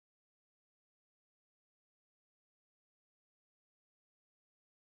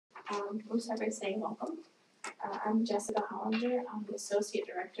We'll start by saying welcome. I'm Jessica Hollander. I'm the Associate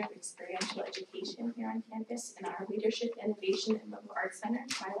Director of Experiential Education here on campus in our Leadership, Innovation, and Liberal Arts Center,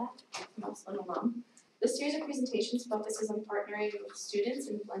 TILAC. I'm also an alum. This series of presentations focuses on partnering with students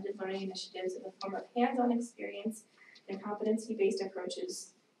in blended learning initiatives in the form of hands-on experience and competency-based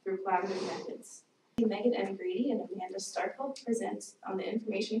approaches through collaborative methods. Megan M. Grady and Amanda Starkel present on the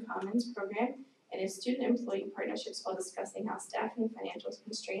Information Commons program and its student-employee partnerships while discussing how staffing and financial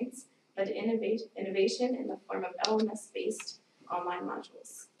constraints led to innovation in the form of LMS-based online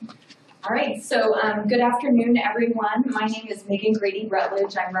modules. All right, so good afternoon, everyone. My name is Megan Grady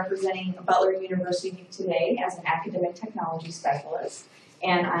Rutledge. I'm representing Butler University today as an academic technology specialist,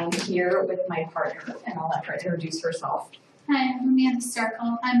 and I'm here with my partner, and I'll let her introduce herself. Hi, I'm Amanda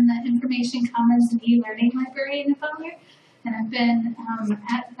Starkel. I'm the Information Commons and e-learning librarian at Butler, and I've been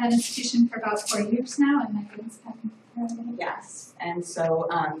at that institution for about 4 years now, and Megan's been Yes, and so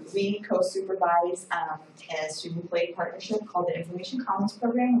we co-supervise a student-employee partnership called the Information Commons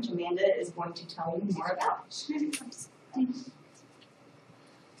program, which Amanda is going to tell you more about. Sure. Thank you.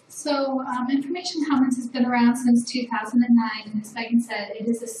 So Information Commons has been around since 2009, and as Megan said, it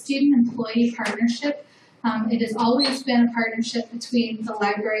is a student-employee partnership. It has always been a partnership between the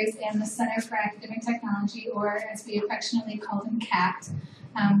libraries and the Center for Academic Technology, or as we affectionately call them, CAT.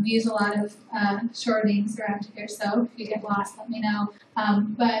 We use a lot of short names around here, so if you get lost, let me know.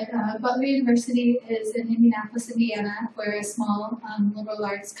 Butler University is in Indianapolis, Indiana. We're a small liberal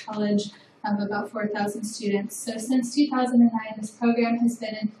arts college of about 4,000 students. So since 2009, this program has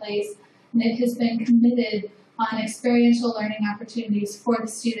been in place, and it has been committed on experiential learning opportunities for the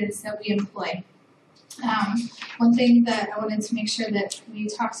students that we employ. One thing that I wanted to make sure that we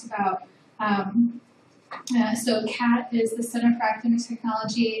talked about, so CAT is the Center for Academic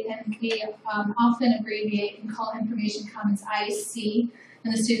Technology, and we often abbreviate and call Information Commons IC,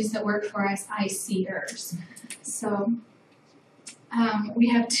 and the students that work for us ICers. So we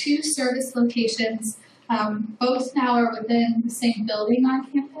have 2 service locations. Both now are within the same building on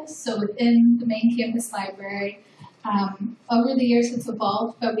campus, so within the main campus library. Over the years it's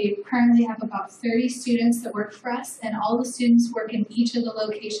evolved, but we currently have about 30 students that work for us, and all the students work in each of the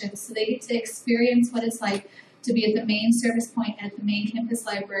locations, so they get to experience what it's like to be at the main service point at the main campus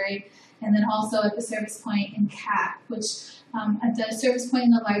library, and then also at the service point in CAT, which at the service point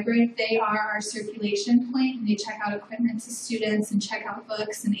in the library, they are our circulation point, and they check out equipment to students and check out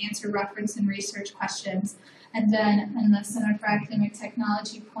books and answer reference and research questions. And then in the Center for Academic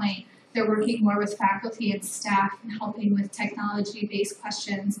Technology point, they're working more with faculty and staff and helping with technology-based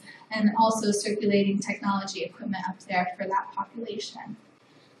questions and also circulating technology equipment up there for that population.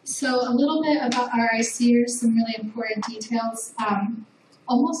 So a little bit about our ICers, some really important details.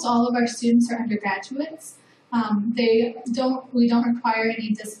 Almost all of our students are undergraduates. We don't require any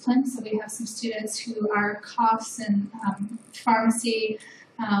discipline, so we have some students who are COFs and pharmacy,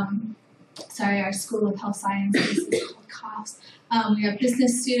 our School of Health Sciences is called COFs. We have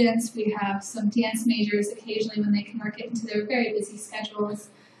business students, we have some dance majors occasionally when they can work it into their very busy schedules.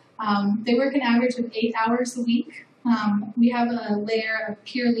 They work an average of 8 hours a week. We have a layer of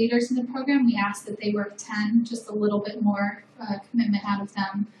peer leaders in the program. We ask that they work 10, just a little bit more commitment out of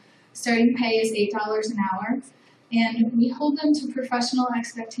them. Starting pay is $8 an hour. And we hold them to professional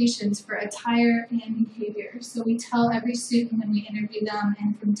expectations for attire and behavior. So we tell every student when we interview them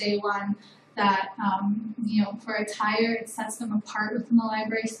and from day one that, for attire, it sets them apart within the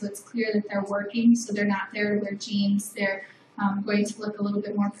library, so it's clear that they're working, so they're not there to wear jeans. They're going to look a little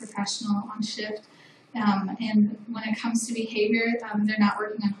bit more professional on shift. And when it comes to behavior, they're not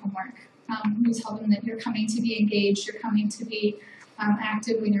working on homework. We tell them that you're coming to be engaged, you're coming to be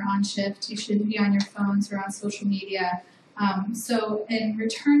active when you're on shift. You shouldn't be on your phones or on social media. So in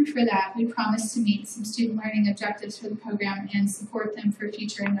return for that, we promise to meet some student learning objectives for the program and support them for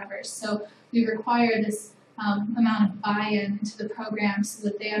future endeavors. So we require this amount of buy-in into the program so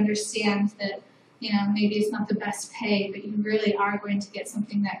that they understand that, maybe it's not the best pay, but you really are going to get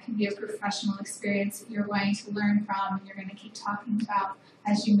something that can be a professional experience that you're going to learn from and you're going to keep talking about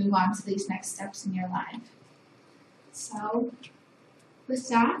as you move on to these next steps in your life. So with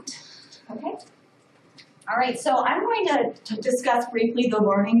that, okay. All right, so I'm going to discuss briefly the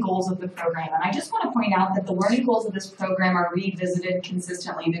learning goals of the program. And I just want to point out that the learning goals of this program are revisited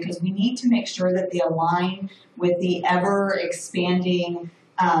consistently because we need to make sure that they align with the ever-expanding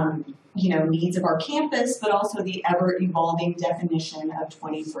needs of our campus, but also the ever-evolving definition of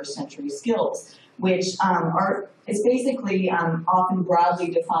 21st century skills, which is basically often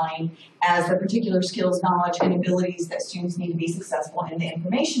broadly defined as the particular skills, knowledge, and abilities that students need to be successful in the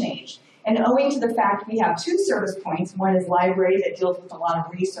information age. And owing to the fact we have 2 service points, one is library that deals with a lot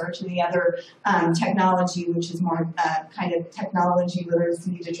of research, and the other technology, which is more kind of technology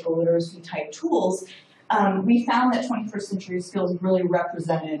literacy, digital literacy type tools, we found that 21st century skills really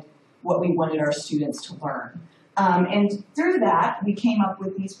represented what we wanted our students to learn. And through that, we came up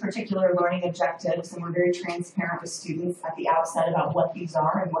with these particular learning objectives, and we're very transparent with students at the outset about what these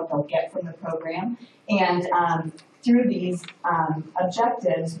are and what they'll get from the program. And through these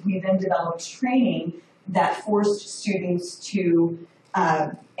objectives, we then developed training that forced students to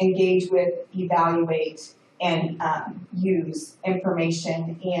engage with, evaluate, and use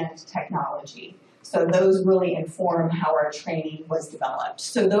information and technology. So those really inform how our training was developed.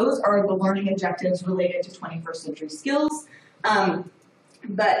 So those are the learning objectives related to 21st century skills.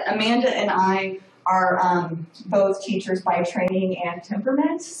 But Amanda and I are both teachers by training and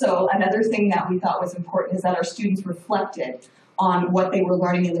temperament. So another thing that we thought was important is that our students reflected on what they were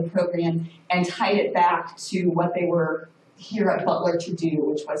learning in the program and tied it back to what they were here at Butler to do,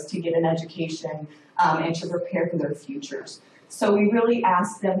 which was to get an education and to prepare for their futures. So we really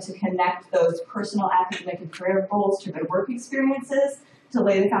asked them to connect those personal, academic, and career goals to their work experiences to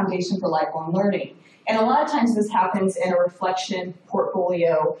lay the foundation for lifelong learning. And a lot of times this happens in a reflection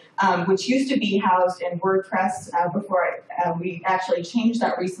portfolio, which used to be housed in WordPress before we actually changed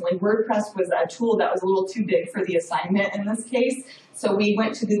that recently. WordPress was a tool that was a little too big for the assignment in this case, so we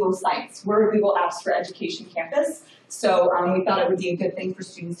went to Google Sites. We're a Google Apps for Education campus, so we thought it would be a good thing for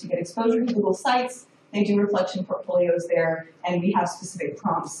students to get exposure to Google Sites. They do reflection portfolios there, and we have specific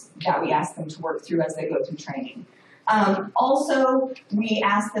prompts that we ask them to work through as they go through training. Also, we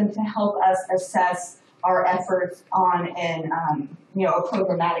ask them to help us assess our efforts on a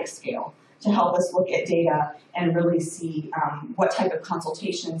programmatic scale to help us look at data and really see what type of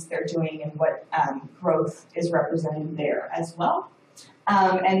consultations they're doing and what growth is represented there as well.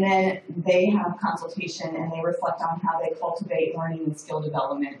 And then they have consultation and they reflect on how they cultivate learning and skill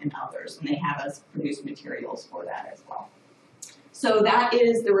development in others, and they have us produce materials for that as well. So that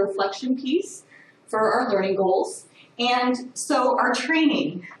is the reflection piece for our learning goals. And so our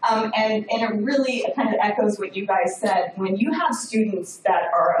training, and it really kind of echoes what you guys said, when you have students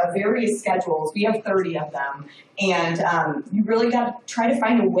that are of various schedules, we have 30 of them, and you really got to try to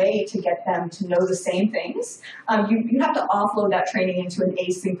find a way to get them to know the same things. You have to offload that training into an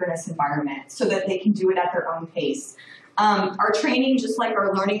asynchronous environment so that they can do it at their own pace. Our training, just like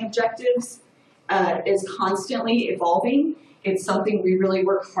our learning objectives, is constantly evolving. It's something we really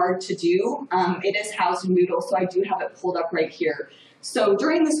work hard to do. It is housed in Moodle, so I do have it pulled up right here. So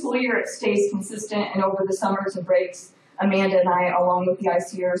during the school year, it stays consistent, and over the summers and breaks, Amanda and I, along with the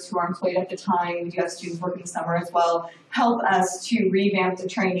ICers who are employed at the time, we do have students working the summer as well, help us to revamp the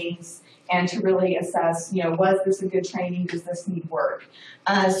trainings and to really assess, was this a good training? Does this need work?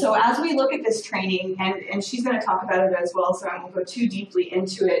 So as we look at this training, and she's going to talk about it as well, so I won't go too deeply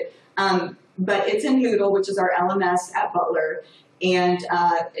into it, but it's in Moodle, which is our LMS at Butler. And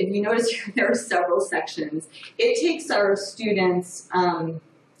if you notice here, there are several sections. It takes our students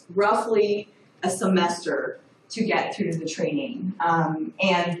roughly a semester to get through the training.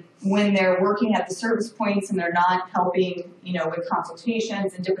 And when they're working at the service points and they're not helping, with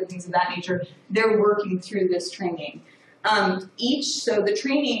consultations and different things of that nature, they're working through this training. Each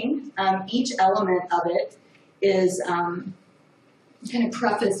element of it is kind of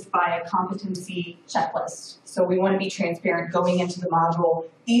prefaced by a competency checklist. So we want to be transparent going into the module.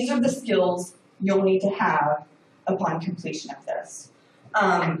 These are the skills you'll need to have upon completion of this.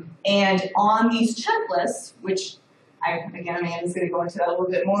 And on these checklists, which again, Amanda's going to go into that a little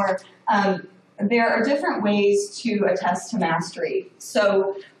bit more, there are different ways to attest to mastery.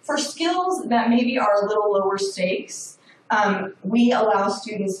 So for skills that maybe are a little lower stakes, we allow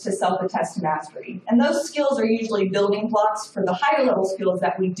students to self-attest to mastery. And those skills are usually building blocks for the higher level skills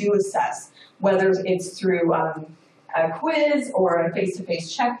that we do assess, whether it's through a quiz or a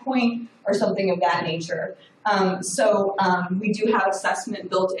face-to-face checkpoint or something of that nature. We do have assessment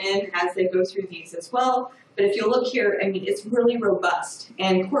built in as they go through these as well. But if you look here, it's really robust.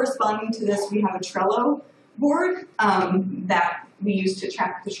 And corresponding to this, we have a Trello board that we use to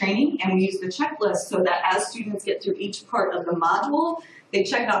track the training, and we use the checklist so that as students get through each part of the module, they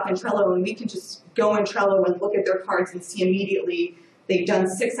check it off in Trello, and we can just go in Trello and look at their cards and see immediately they've done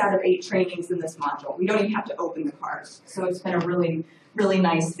 6 out of 8 trainings in this module. We don't even have to open the cards. So it's been a really, really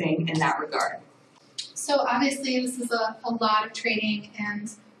nice thing in that regard. So obviously this is a lot of training,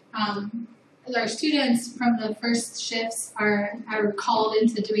 and our students from the first shifts are called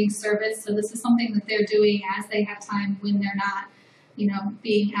into doing service. So this is something that they're doing as they have time when they're not,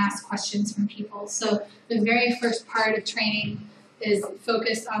 being asked questions from people. So the very first part of training is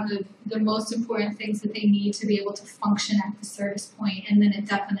focused on the most important things that they need to be able to function at the service point, and then it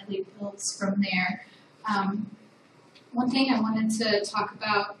definitely builds from there. One thing I wanted to talk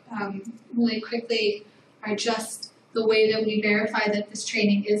about really quickly are just the way that we verify that this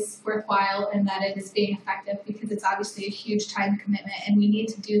training is worthwhile and that it is being effective, because it's obviously a huge time commitment, and we need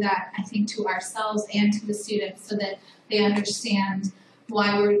to do that, I think, to ourselves and to the students so that they understand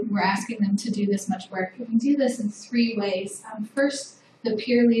why we're asking them to do this much work. We do this in 3 ways. First, the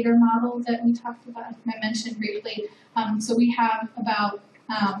peer leader model that we talked about, I mentioned briefly. So we have about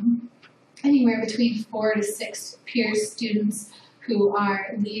anywhere between 4 to 6 peer students who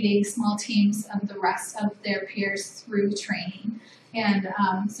are leading small teams of the rest of their peers through training. And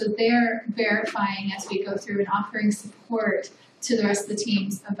so they're verifying as we go through and offering support to the rest of the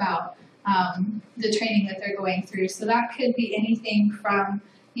teams about the training that they're going through. So that could be anything from,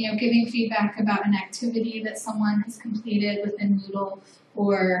 giving feedback about an activity that someone has completed within Moodle,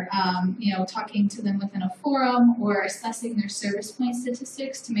 or, talking to them within a forum, or assessing their service point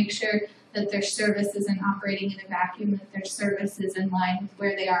statistics to make sure that their service isn't operating in a vacuum, that their service is in line with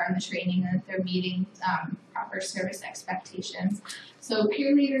where they are in the training, and that they're meeting proper service expectations. So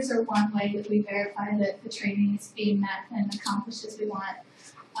peer leaders are one way that we verify that the training is being met and accomplished as we want.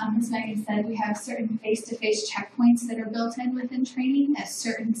 As Megan said, we have certain face-to-face checkpoints that are built in within training. At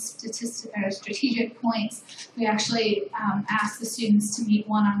certain strategic points, we actually ask the students to meet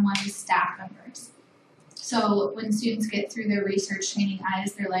one-on-one with staff members. So when students get through their research training, I,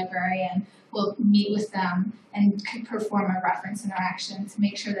 as their librarian, will meet with them and perform a reference interaction to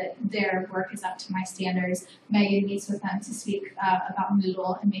make sure that their work is up to my standards. Megan meets with them to speak about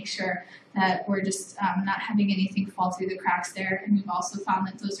Moodle and make sure that we're just not having anything fall through the cracks there. And we've also found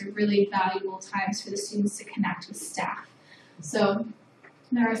that those are really valuable times for the students to connect with staff. So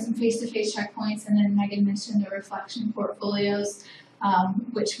there are some face-to-face checkpoints, and then Megan mentioned the reflection portfolios,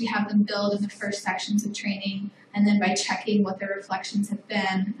 which we have them build in the first sections of training, and then by checking what their reflections have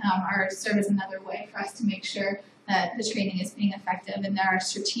been, serve as another way for us to make sure that the training is being effective. And there are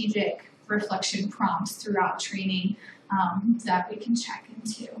strategic reflection prompts throughout training that we can check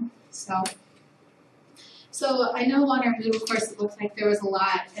into. So I know on our Moodle course it looked like there was a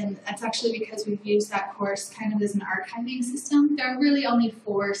lot, and that's actually because we've used that course kind of as an archiving system. There are really only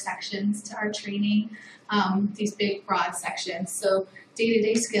 4 sections to our training, these big broad sections. So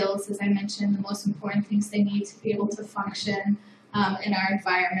day-to-day skills, as I mentioned, the most important things they need to be able to function in our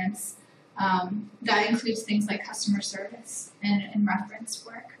environments. That includes things like customer service and reference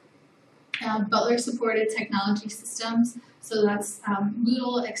work. Butler-supported technology systems, so that's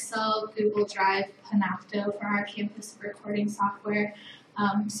Moodle, Excel, Google Drive, Panopto for our campus recording software.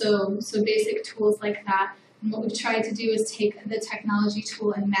 So basic tools like that. And what we've tried to do is take the technology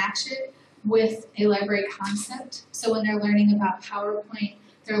tool and match it with a library concept. So when they're learning about PowerPoint,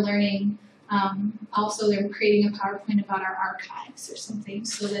 they're learning, also they're creating a PowerPoint about our archives or something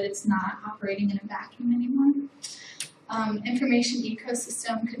so that it's not operating in a vacuum anymore. Information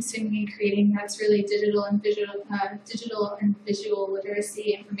ecosystem, consuming and creating, that's really digital and visual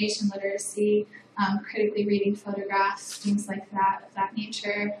literacy, information literacy, critically reading photographs, things like that, of that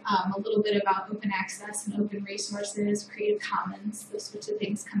nature. A little bit about open access and open resources, Creative Commons, those sorts of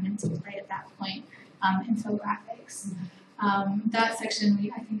things come into play at that point. Infographics. That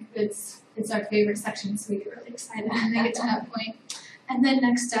section, I think it's our favorite section, so we get really excited when they get to that point. And then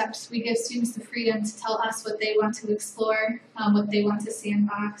next steps, we give students the freedom to tell us what they want to explore, what they want to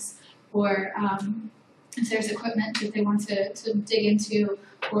sandbox, or if there's equipment that they want to dig into,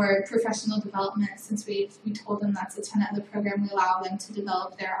 or professional development. Since we told them that's a tenet of the program, we allow them to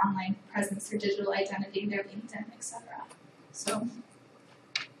develop their online presence, their digital identity, their LinkedIn, etc. So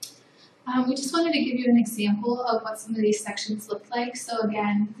we just wanted to give you an example of what some of these sections look like. So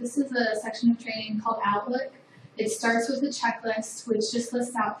again, this is a section of training called Outlook. It starts with a checklist, which just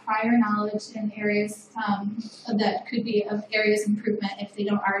lists out prior knowledge in areas that could be of areas of improvement if they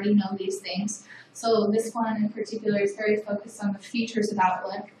don't already know these things. So this one in particular is very focused on the features of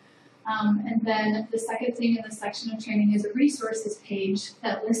Outlook. And then the second thing in the section of training is a resources page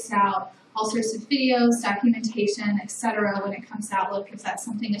that lists out all sorts of videos, documentation, etc. when it comes to Outlook. If that's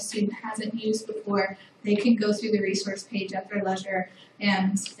something a student hasn't used before, they can go through the resource page at their leisure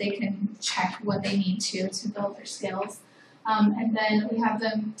and they can check what they need to build their skills. And then we have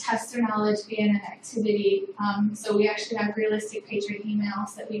them test their knowledge via an activity. So we actually have realistic patron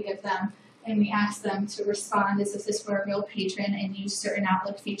emails that we give them, and we ask them to respond as if this were a real patron and use certain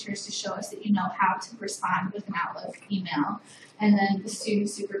Outlook features to show us that you know how to respond with an Outlook email. And then the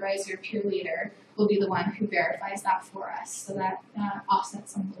student supervisor, peer leader, will be the one who verifies that for us. So that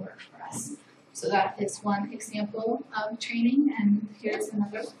offsets some of the work for us. So that is one example of training, and here's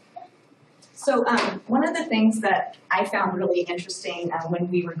another. So one of the things that I found really interesting when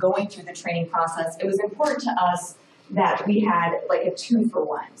we were going through the training process, it was important to us that we had like a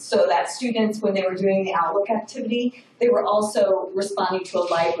 2-for-1. So that students, when they were doing the Outlook activity, they were also responding to a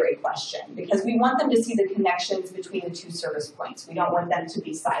library question, because we want them to see the connections between the 2 service points. We don't want them to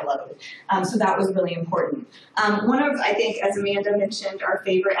be siloed. So that was really important. One of, I think, as Amanda mentioned, our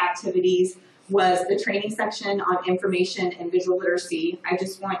favorite activities was the training section on information and visual literacy. I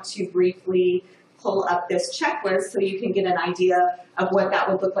just want to briefly pull up this checklist so you can get an idea of what that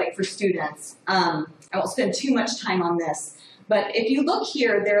would look like for students. I won't spend too much time on this, but if you look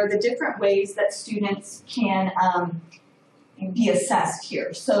here, there are the different ways that students can be assessed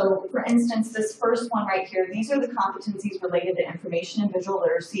here. So for instance, this first one right here, these are the competencies related to information and visual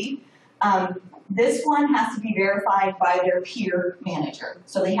literacy. This one has to be verified by their peer manager.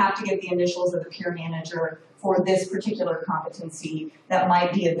 So they have to give the initials of the peer manager for this particular competency that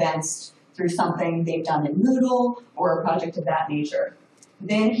might be advanced through something they've done in Moodle or a project of that nature.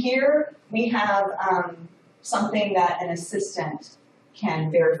 Then here we have something that an assistant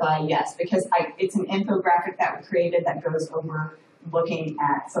can verify yes, because it's an infographic that we created that goes over looking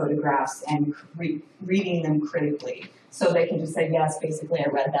at photographs and reading them critically. So they can just say, yes, basically I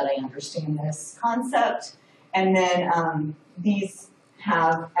read that, I understand this concept. And then these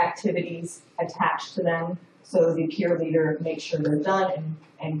have activities attached to them, so the peer leader makes sure they're done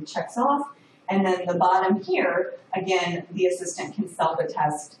and checks off. And then the bottom here, again, the assistant can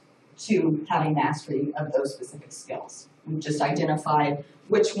self-attest to having mastery of those specific skills. We've just identified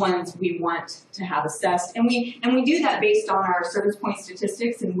which ones we want to have assessed. And we do that based on our service point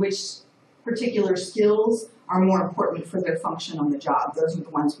statistics and which particular skills are more important for their function on the job. Those are the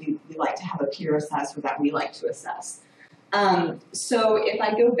ones we like to have a peer assess or that we like to assess. So if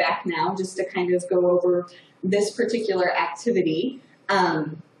I go back now, just to kind of go over this particular activity,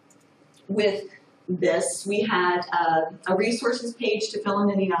 with this, we had a resources page to fill in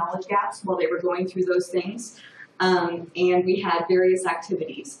any knowledge gaps while they were going through those things, and we had various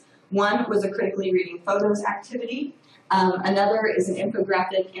activities. One was a critically reading photos activity. Another is an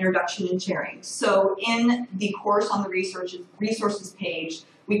infographic introduction and sharing. So in the course on the resources page,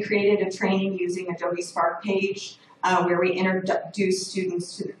 we created a training using Adobe Spark page where we introduce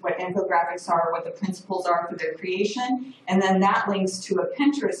students to what infographics are, what the principles are for their creation, and then that links to a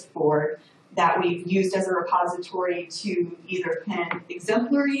Pinterest board that we've used as a repository to either pin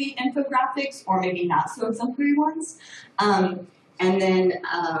exemplary infographics or maybe not so exemplary ones. And then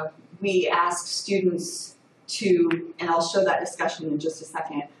we asked students to, and I'll show that discussion in just a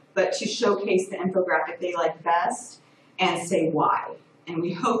second, but to showcase the infographic they like best and say why. And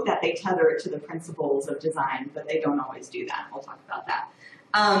we hope that they tether it to the principles of design, but they don't always do that. We'll talk about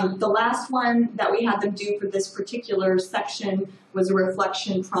that. The last one that we had them do for this particular section was a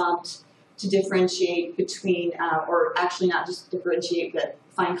reflection prompt to differentiate between, or actually not just differentiate, but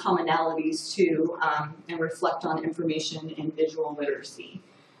find commonalities too, and reflect on information and visual literacy.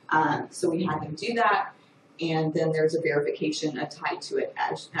 So we had them do that, and then there's a verification tied to it,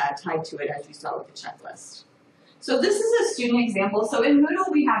 as you saw with the checklist. So this is a student example. So in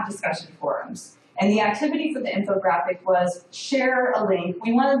Moodle, we have discussion forums. And the activity for the infographic was share a link.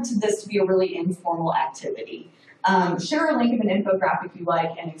 We wanted this to be a really informal activity. Share a link of an infographic you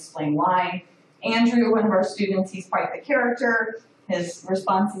like and explain why. Andrew, one of our students, he's quite the character. His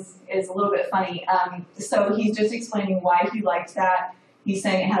response is a little bit funny. So he's just explaining why he liked that. He's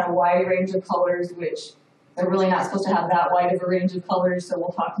saying it had a wide range of colors, which they're really not supposed to have that wide of a range of colors, so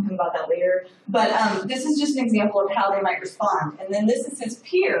we'll talk to him about that later. But this is just an example of how they might respond. And then this is his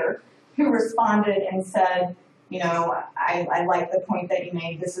peer who responded and said, you know, I like the point that you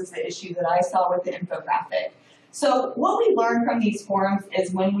made. This is the issue that I saw with the infographic. So what we learned from these forums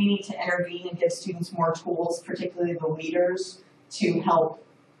is when we need to intervene and give students more tools, particularly the leaders, to help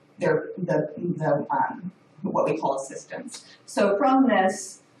what we call assistants. So from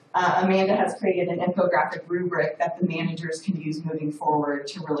this, Amanda has created an infographic rubric that the managers can use moving forward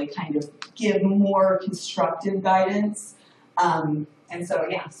to really kind of give more constructive guidance. And so,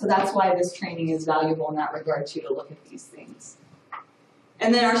 yeah, so that's why this training is valuable in that regard too, to look at these things.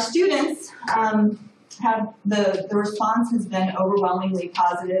 And then our students have, the response has been overwhelmingly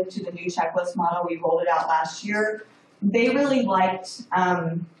positive to the new checklist model. We rolled it out last year. They really liked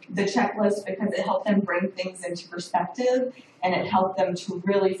the checklist because it helped them bring things into perspective, and it helped them to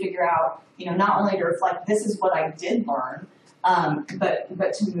really figure out, you know, not only to reflect, this is what I did learn,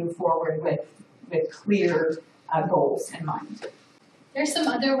 but to move forward with clear goals in mind. There's some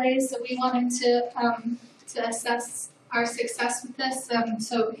other ways that we wanted to assess our success with this.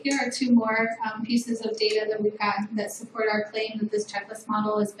 So here are two more pieces of data that we've got that support our claim that this checklist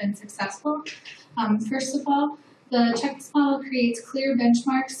model has been successful. First of all, the checklist model creates clear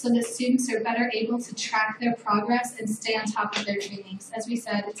benchmarks so that students are better able to track their progress and stay on top of their trainings. As we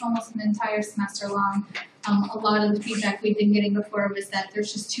said, it's almost an entire semester long. A lot of the feedback we've been getting before was that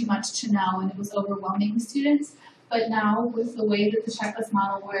there's just too much to know and it was overwhelming the students. But now with the way that the checklist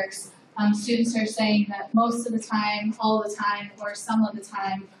model works, students are saying that most of the time, all the time, or some of the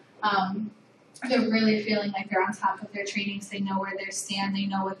time, they're really feeling like they're on top of their trainings, they know where they stand, they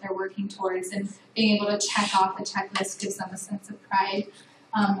know what they're working towards, and being able to check off the checklist gives them a sense of pride.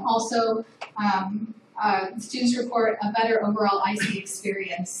 Students report a better overall IC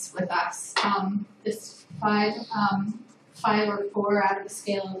experience with us. This five or 4 out of a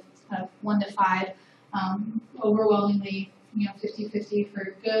scale of 1 to 5, overwhelmingly, 50-50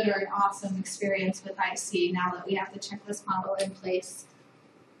 for good or an awesome experience with IC now that we have the checklist model in place.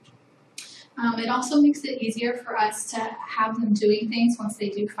 It also makes it easier for us to have them doing things once they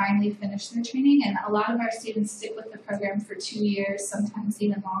do finally finish their training, and a lot of our students stick with the program for 2 years, sometimes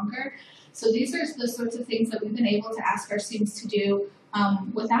even longer. So these are the sorts of things that we've been able to ask our students to do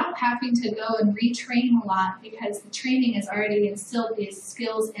without having to go and retrain a lot, because the training has already instilled these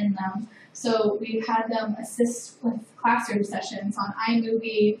skills in them. So we've had them assist with classroom sessions on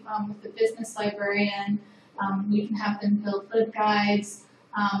iMovie with the business librarian. We can have them build LibGuides,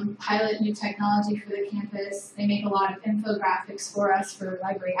 pilot new technology for the campus. They make a lot of infographics for us for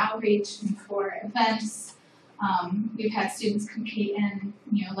library outreach and for events. We've had students compete in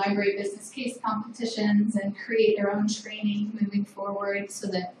library business case competitions and create their own training moving forward so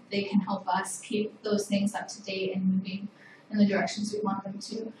that they can help us keep those things up to date and moving in the directions we want them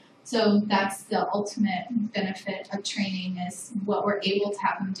to. So that's the ultimate benefit of training, is what we're able to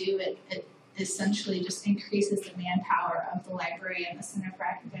have them do. It essentially just increases the manpower of the library and the Center for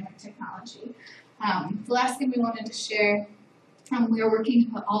Academic Technology. The last thing we wanted to share, we are working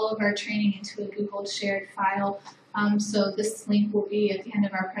to put all of our training into a Google shared file. So this link will be at the end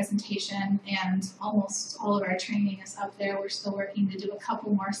of our presentation, and almost all of our training is up there. We're still working to do a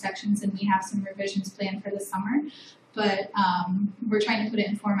couple more sections, and we have some revisions planned for the summer. But we're trying to put it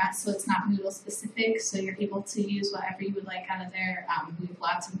in format so it's not Moodle specific, so you're able to use whatever you would like out of there. We have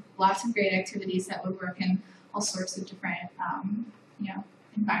lots of great activities that would work in all sorts of different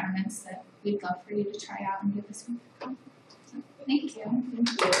environments that we'd love for you to try out and give us some feedback. So, thank you.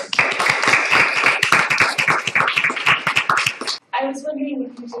 I was wondering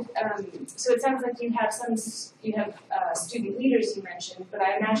if you could, so it sounds like you have student leaders you mentioned, but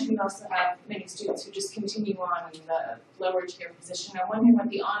I imagine you also have many students who just continue on in the lower tier position. I'm wondering what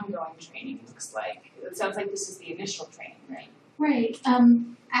the ongoing training looks like. It sounds like this is the initial training, right? Right.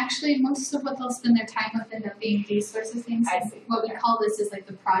 Actually, most of what they'll spend their time with end up being these sorts of things. What we call this is like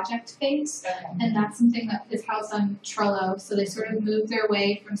the project phase, and that's something that is housed on Trello. So they sort of move their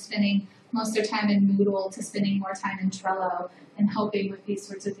way from spending most of their time in Moodle to spending more time in Trello and helping with these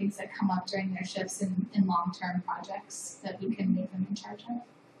sorts of things that come up during their shifts in long-term projects that we can make them in charge of.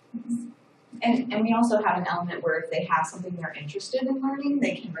 Mm-hmm. And we also have an element where if they have something they're interested in learning,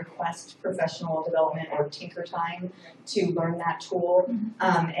 they can request professional development or tinker time to learn that tool.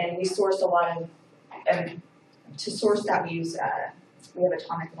 Mm-hmm. And we source a lot of, to source that we use, we have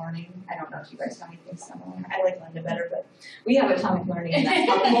Atomic Learning. I don't know if you guys have anything similar. I like Lynda better, but we have Atomic Learning and that's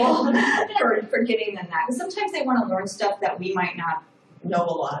helpful for getting them that. Because sometimes they want to learn stuff that we might not know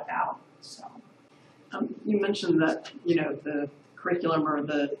a lot about. So, you mentioned that the curriculum or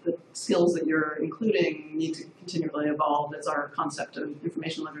the skills that you're including need to continually evolve as our concept of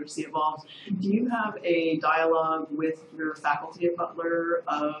information literacy evolves. Do you have a dialogue with your faculty at Butler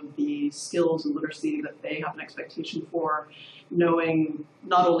of the skills and literacy that they have an expectation for, knowing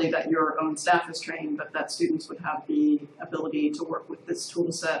not only that your own staff is trained, but that students would have the ability to work with this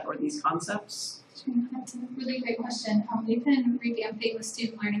tool set or these concepts? That's a really great question. We've been revamping the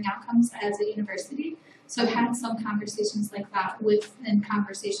student learning outcomes as a university. So I've had some conversations like that and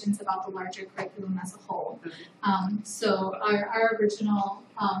conversations about the larger curriculum as a whole. So our original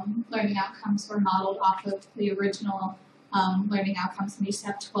learning outcomes were modeled off of the original learning outcomes, and we used to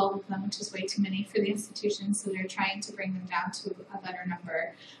have 12 of them, which is way too many for the institution, so they're trying to bring them down to a better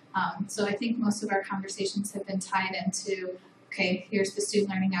number. So I think most of our conversations have been tied into, okay, here's the student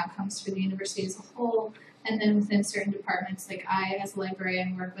learning outcomes for the university as a whole. And then within certain departments, like I, as a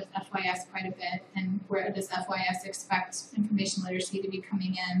librarian, work with FYS quite a bit, and where does FYS expect information literacy to be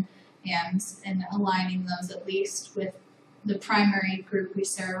coming in, and aligning those at least with the primary group we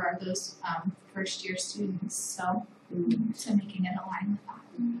serve are those first year students. So making it align with that.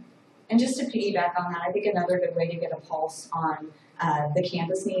 And just to piggyback on that, I think another good way to get a pulse on the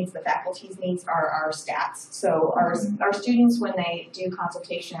campus needs, the faculty's needs, are our stats. So our students, when they do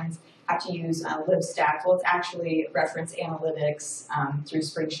consultations, have to use live stats. Well, it's actually reference analytics through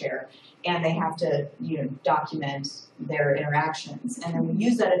SpringShare, and they have to document their interactions. And then we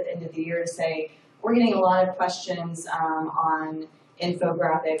use that at the end of the year to say, we're getting a lot of questions on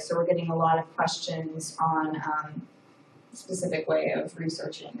infographics, or we're getting a lot of questions on specific way of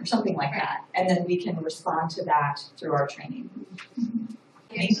researching or something like that. And then we can respond to that through our training.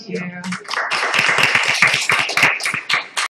 Thank you.